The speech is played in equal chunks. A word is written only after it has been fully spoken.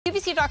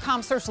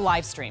QVC.com, search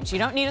live streams. You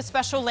don't need a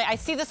special link. I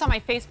see this on my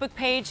Facebook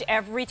page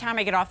every time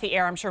I get off the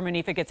air. I'm sure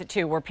Manifa gets it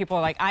too, where people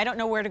are like, I don't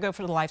know where to go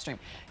for the live stream.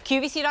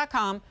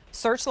 QVC.com,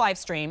 search live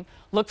stream,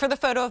 look for the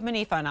photo of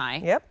Manifa and I.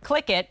 Yep.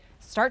 Click it.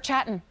 Start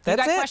chatting. If you've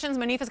got questions,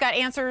 Manifa's got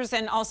answers,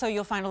 and also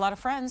you'll find a lot of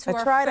friends who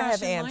are try to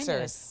have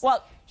answers.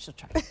 Well, she'll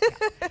try.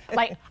 Yeah.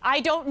 Like, I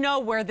don't know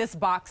where this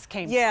box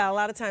came from. Yeah, a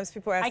lot of times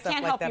people ask stuff I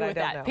can't like help that. you with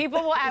that.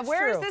 People will ask,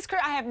 where is this?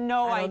 I have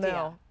no idea.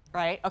 Know.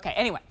 Right? Okay,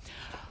 anyway.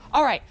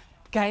 All right,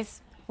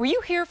 guys, were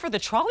you here for the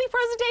trolley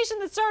presentation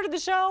that started the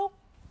show?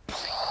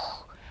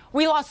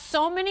 We lost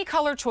so many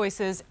color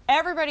choices,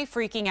 everybody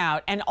freaking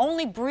out, and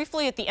only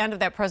briefly at the end of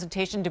that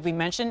presentation did we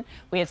mention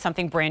we had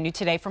something brand new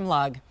today from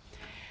Lug.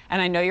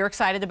 And I know you're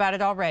excited about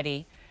it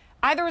already.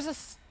 Either was a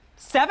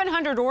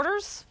 700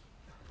 orders.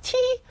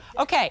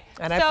 Okay.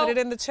 And I put it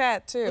in the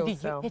chat too.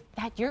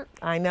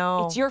 I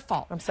know. It's your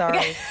fault. I'm sorry.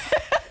 Okay.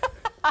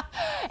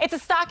 It's a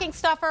stocking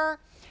stuffer.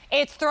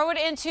 It's throw it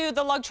into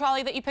the lug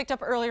trolley that you picked up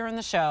earlier in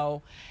the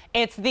show.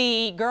 It's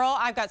the girl,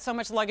 I've got so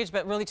much luggage,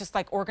 but really just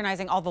like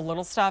organizing all the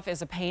little stuff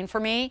is a pain for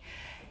me.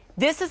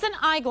 This is an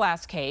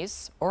eyeglass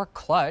case or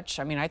clutch.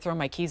 I mean, I throw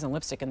my keys and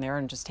lipstick in there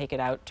and just take it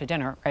out to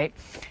dinner, right?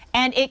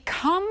 And it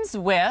comes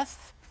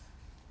with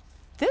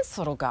this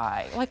little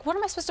guy. Like, what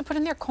am I supposed to put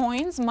in there?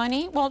 Coins,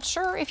 money? Well,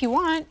 sure, if you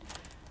want.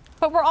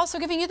 But we're also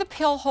giving you the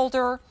pill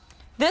holder.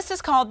 This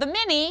is called the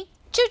Mini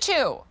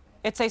Choo-Choo.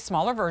 It's a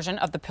smaller version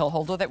of the pill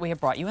holder that we have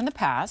brought you in the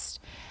past.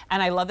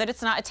 And I love that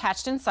it's not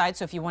attached inside,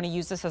 so if you want to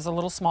use this as a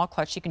little small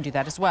clutch, you can do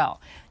that as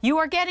well. You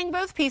are getting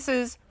both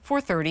pieces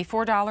for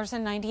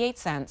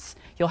 $34.98.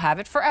 You'll have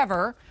it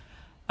forever,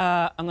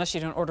 unless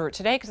you don't order it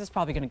today, because it's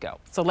probably going to go.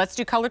 So let's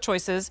do color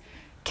choices.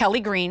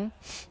 Kelly Green.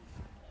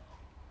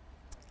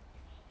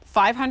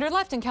 500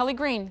 left in Kelly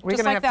Green. We're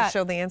going to have to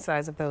show the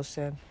insides of those,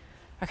 Jen.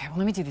 Okay, well,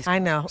 let me do these. I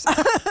know.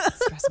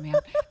 Stress me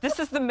out. This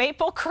is the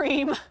maple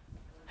cream.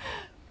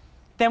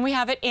 Then we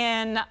have it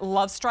in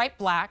Love Stripe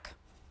Black.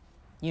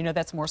 You know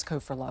that's Morse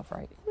code for love,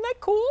 right? Isn't that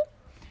cool?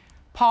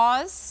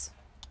 Pause,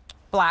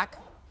 black.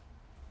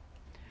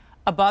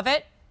 Above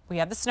it, we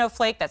have the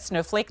snowflake, that's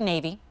snowflake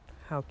navy.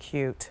 How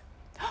cute.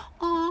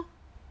 Aw,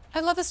 I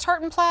love this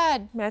tartan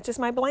plaid. Matches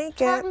my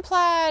blanket. Tartan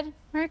plaid.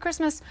 Merry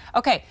Christmas.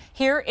 Okay,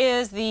 here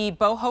is the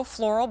boho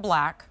floral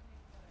black.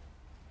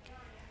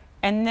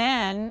 And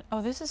then,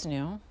 oh, this is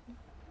new.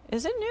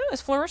 Is it new?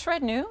 Is Flourish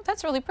Red new?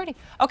 That's really pretty.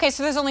 Okay,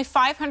 so there's only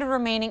 500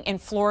 remaining in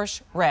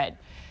Flourish Red.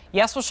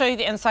 Yes, we'll show you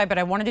the inside, but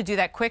I wanted to do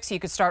that quick so you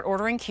could start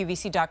ordering,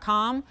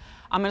 QVC.com.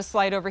 I'm going to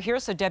slide over here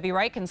so Debbie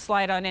Wright can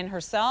slide on in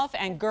herself.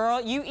 And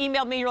girl, you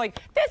emailed me, you're like,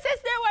 this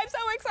is new, I'm so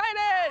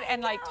excited.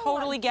 And like,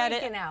 totally get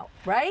it. I'm freaking out,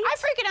 right? I'm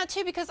freaking out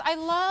too because I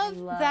love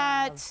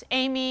that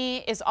Amy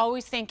is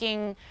always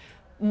thinking,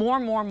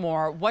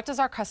 more. What does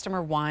our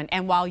customer want?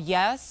 And while,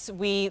 yes,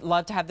 we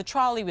love to have the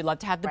trolley, we love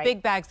to have the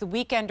big bags, the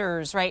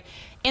weekenders, right?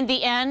 In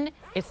the end,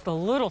 it's the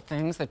little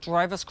things that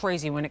drive us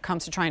crazy when it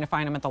comes to trying to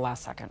find them at the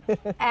last second.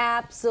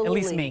 Absolutely.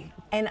 At least me.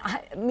 And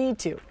me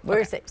too.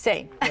 We're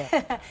same.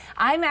 Yeah.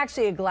 I'm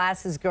actually a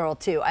glasses girl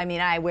too. I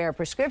mean, I wear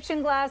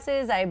prescription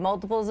glasses. I have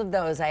multiples of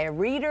those. I have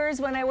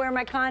readers when I wear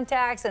my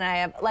contacts, and I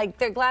have, like,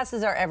 their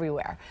glasses are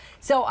everywhere.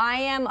 So I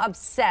am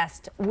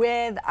obsessed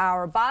with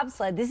our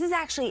bobsled. This is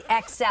actually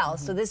XL.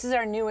 So this is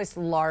our newest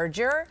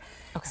larger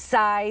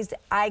sized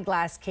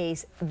eyeglass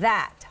case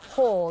that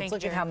holds,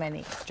 look at how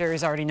many.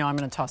 Jerry's already know I'm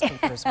going to toss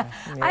papers. Yeah.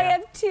 I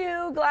have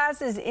 2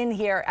 glasses in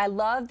here. I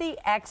love the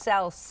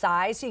XL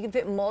size, so you can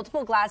fit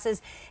multiple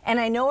glasses.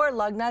 And I know our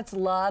lug nuts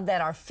love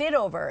that our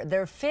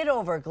their fit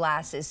over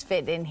glasses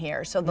fit in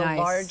here. So the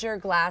larger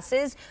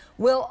glasses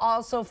will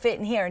also fit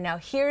in here. Now,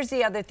 here's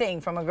the other thing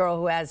from a girl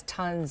who has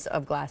tons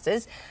of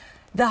glasses.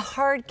 The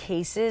hard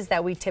cases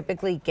that we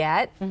typically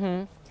get,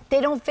 they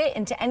don't fit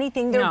into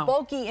anything. They're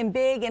bulky and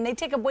big, and they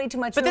take up way too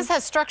much room. But this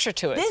has structure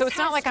to it, so it's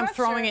not like I'm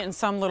throwing it in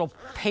some little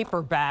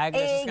paper bag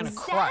that's just going to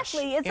crush.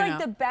 Exactly. It's like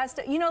the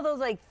best. You know those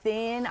like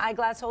thin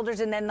eyeglass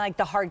holders and then like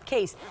the hard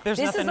case? There's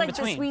this is like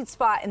the sweet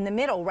spot in the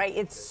middle, right?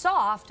 It's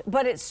soft,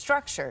 but it's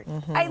structured.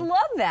 I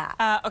love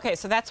that. Okay,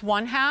 so that's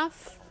one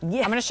half.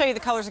 Yeah. I'm going to show you the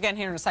colors again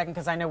here in a second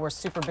because I know we're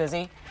super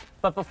busy.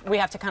 But we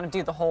have to kind of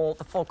do the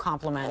full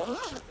complement.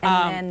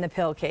 And then the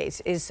pill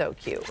case is so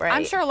cute, right?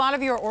 I'm sure a lot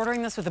of you are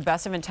ordering this with the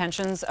best of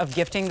intentions of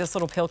gifting this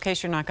little pill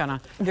case. You're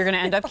gonna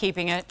end up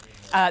keeping it.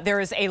 There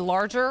is a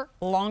larger,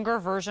 longer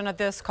version of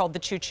this called the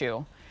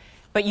Choo-Choo.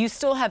 But you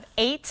still have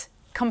 8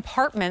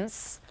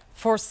 compartments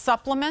for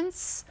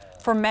supplements,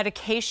 for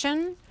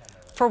medication,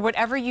 for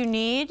whatever you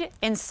need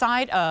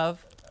inside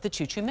of the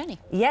ChooChooMini.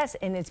 Yes,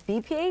 and it's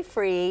BPA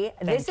free.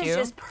 This is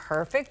just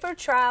perfect for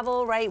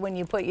travel, right? When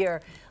you put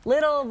your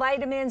little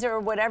vitamins or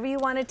whatever you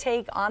want to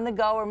take on the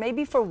go, or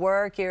maybe for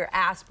work, your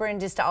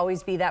aspirin, just to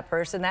always be that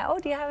person that, oh,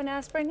 do you have an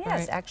aspirin?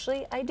 Yes,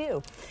 actually, I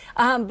do.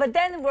 But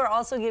then we're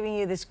also giving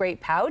you this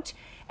great pouch.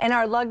 And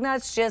our lug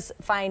nuts just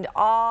find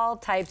all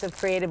types of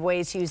creative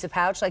ways to use the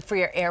pouch, like for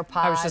your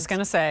AirPods. I was just going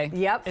to say.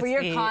 Yep, for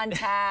your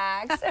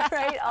contacts,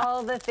 right?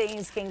 All the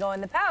things can go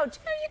in the pouch.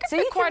 Yeah, you can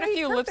fit quite a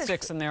few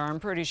lipsticks in there, I'm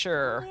pretty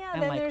sure. Yeah,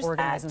 and like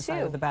organize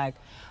inside of the bag.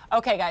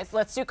 Okay, guys,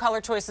 let's do color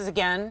choices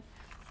again.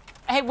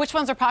 Hey, which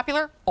ones are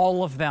popular?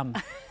 All of them.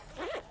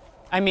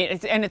 I mean,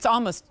 it's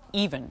almost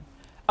even.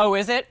 Oh,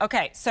 is it?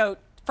 Okay, so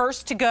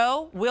first to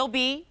go will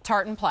be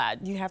tartan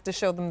plaid. You have to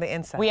show them the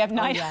inside. We have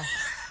 9. Oh, yes.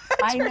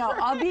 I know.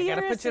 I'll be your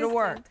gotta put you to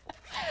work.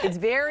 It's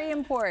very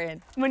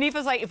important.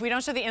 Manifa's like, if we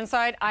don't show the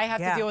inside, I have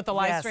to deal with the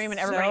live stream and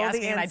everybody show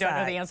asking, and I don't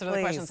know the answer to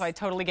the question, so I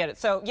totally get it.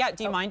 So, yeah,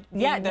 do you mind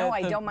being I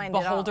the don't mind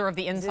beholder of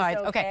the inside? Is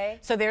this okay?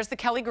 So there's the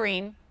Kelly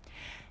green.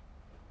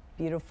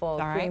 Beautiful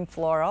cream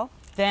floral.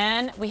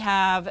 Then we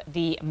have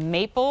the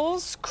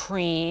Maples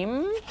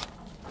cream,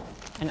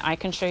 and I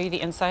can show you the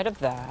inside of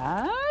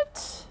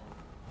that.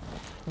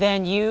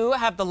 Then you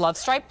have the Love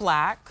Stripe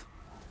black.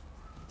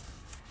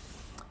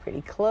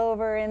 Pretty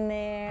clover in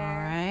there.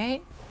 All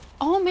right.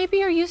 Oh, maybe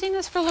you're using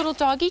this for little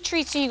doggy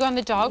treats when you go on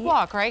the dog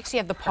walk, right? So you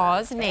have the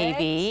Paws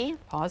Navy,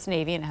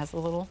 and it has the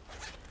little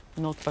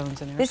milk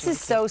bones in there. This is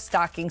so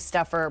stocking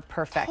stuffer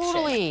perfection.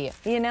 Totally.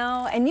 You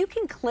know, and you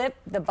can clip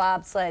the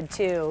bobsled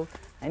too.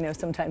 I know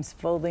sometimes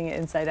folding it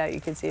inside out, you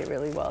can see it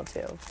really well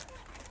too.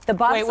 The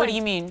bobsled. Wait, what do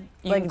you mean?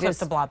 You like can clip just,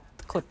 the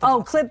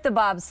clip the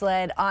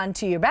bobsled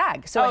onto your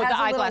bag. So it has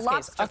the a little eyeglass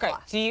case. lobster Okay,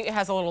 clasp. so it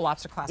has a little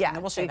lobster clasp. Yeah,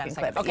 We'll show you that in a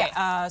clip second. it,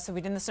 Okay, so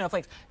we did the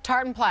snowflakes.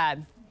 Tartan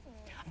plaid.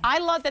 I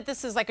love that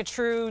this is like a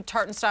true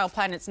tartan style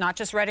plaid, and it's not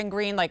just red and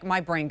green. Like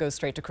my brain goes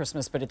straight to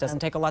Christmas, but it doesn't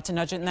take a lot to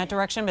nudge it in that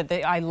direction. But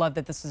I love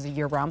that this is a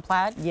year-round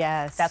plaid.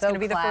 Yes, that's going to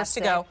be the first to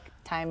go.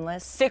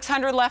 Timeless.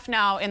 600 left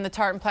now in the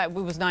tartan plaid. It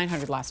was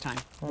 900 last time.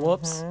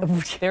 Whoops.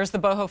 There's the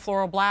boho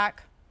floral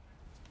black.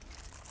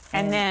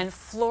 And then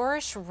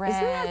flourish red.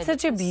 Isn't that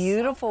such a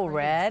beautiful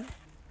red?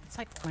 It's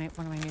like one of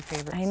my new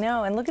favorites. I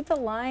know, and look at the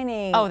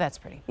lining. Oh, that's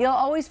pretty. You'll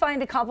always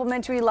find a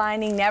complimentary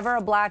lining, never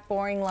a black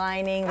boring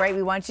lining, right?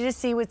 We want you to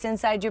see what's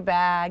inside your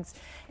bags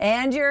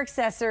and your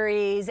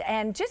accessories,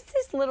 and just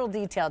this little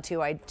detail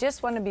too. I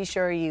just want to be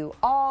sure you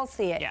all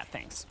see it. Yeah,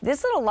 thanks.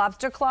 This little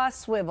lobster claw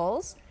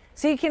swivels,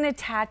 so you can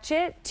attach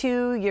it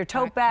to your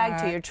tote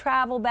bag, to your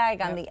travel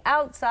bag on the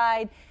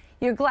outside.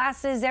 Your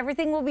glasses,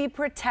 everything will be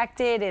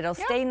protected. It'll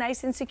stay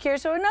nice and secure.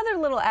 So another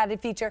little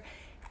added feature.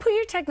 Put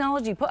your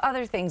technology, put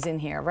other things in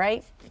here,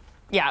 right?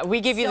 Yeah,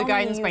 we give you the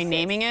guidance by uses.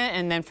 naming it,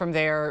 and then from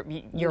there,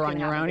 you're on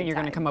your own, and you're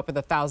going to come up with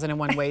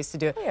 1,001 ways to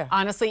do it.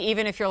 Honestly,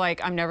 even if you're like,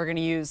 I'm never going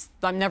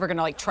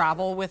to like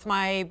travel with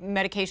my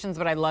medications,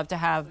 but I love to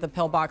have the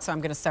pill box, so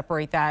I'm going to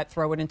separate that,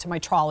 throw it into my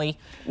trolley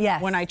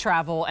when I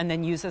travel, and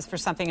then use this for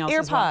something else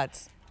as well.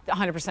 Earpods.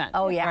 100%.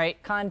 Oh, yeah.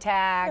 Right?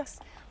 Contacts,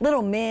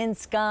 little mint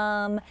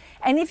scum.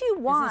 And if you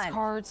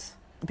want...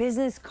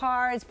 Business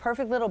cards.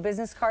 Perfect little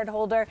business card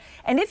holder.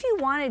 And if you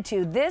wanted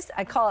to, this,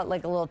 I call it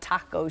like a little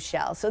taco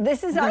shell. So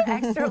this is our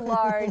extra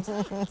large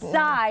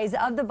size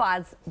of the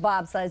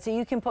bobsled. So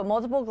you can put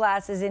multiple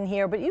glasses in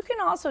here, but you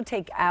can also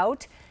take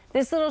out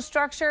this little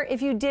structure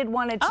if you did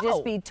want it to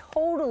just be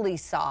totally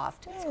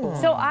soft.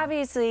 So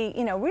obviously,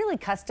 you know, really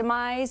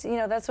customize. You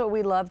know, that's what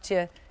we love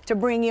to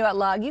bring you at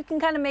Lug. You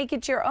can kind of make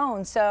it your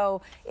own.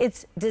 So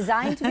it's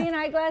designed to be an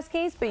eyeglass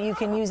case, but you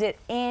can use it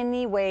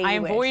any way you wish. I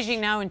am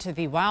voyaging now into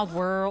the wild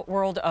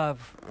world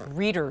of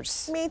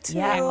readers. Me too.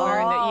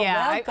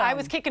 Yeah, I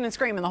was kicking and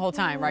screaming the whole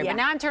time, right? Yeah. But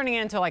now I'm turning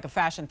it into like a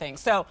fashion thing.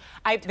 So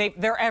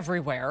they're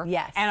everywhere.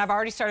 Yes. And I've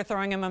already started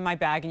throwing them in my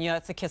bag, and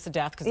that's a kiss of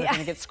death because they're going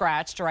to get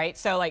scratched, right?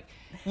 So like,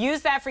 use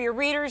that for your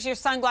readers, your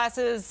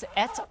sunglasses,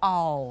 et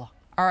al.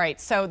 All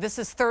right, so this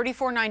is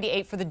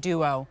 $34.98 for the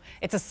duo.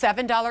 It's a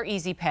 $7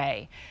 easy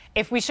pay.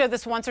 If we show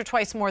this once or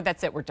twice more,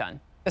 that's it, we're done.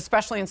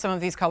 Especially in some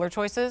of these color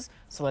choices.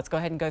 So let's go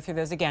ahead and go through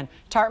those again.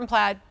 Tartan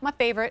plaid, my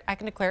favorite. I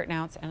can declare it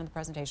now. It's the end of the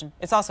presentation.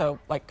 It's also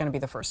like going to be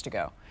the first to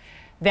go.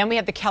 Then we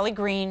have the Kelly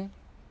green.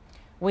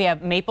 We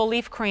have maple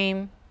leaf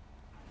cream.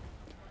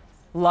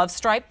 Love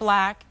stripe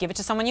black. Give it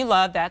to someone you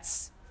love.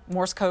 That's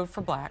Morse code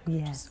for black.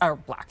 Yes. Or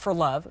black for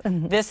love.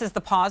 This is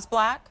the Paws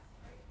black.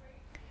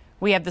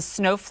 We have the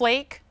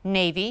snowflake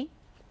navy.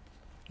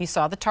 You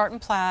saw the tartan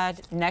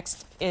plaid.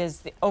 Next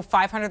is the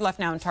 500 left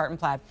now in tartan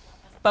plaid.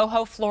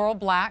 Boho floral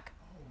black.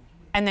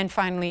 And then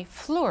finally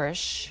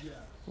flourish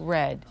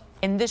red.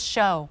 In this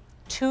show,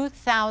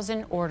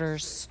 2,000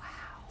 orders.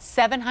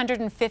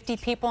 750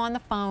 people on the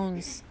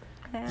phones.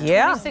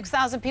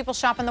 26,000 people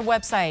shopping the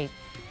website.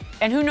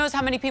 And who knows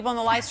how many people on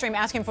the live stream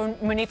asking for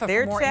Manifa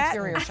for more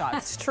interior shots.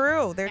 It's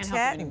true. They're Can't chatting.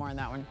 help anymore on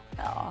that one.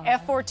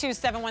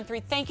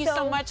 F42713. Thank you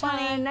so much,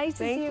 honey. Nice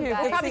to see you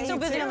guys. We're probably still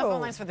busy on the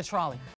phone lines for the trolley.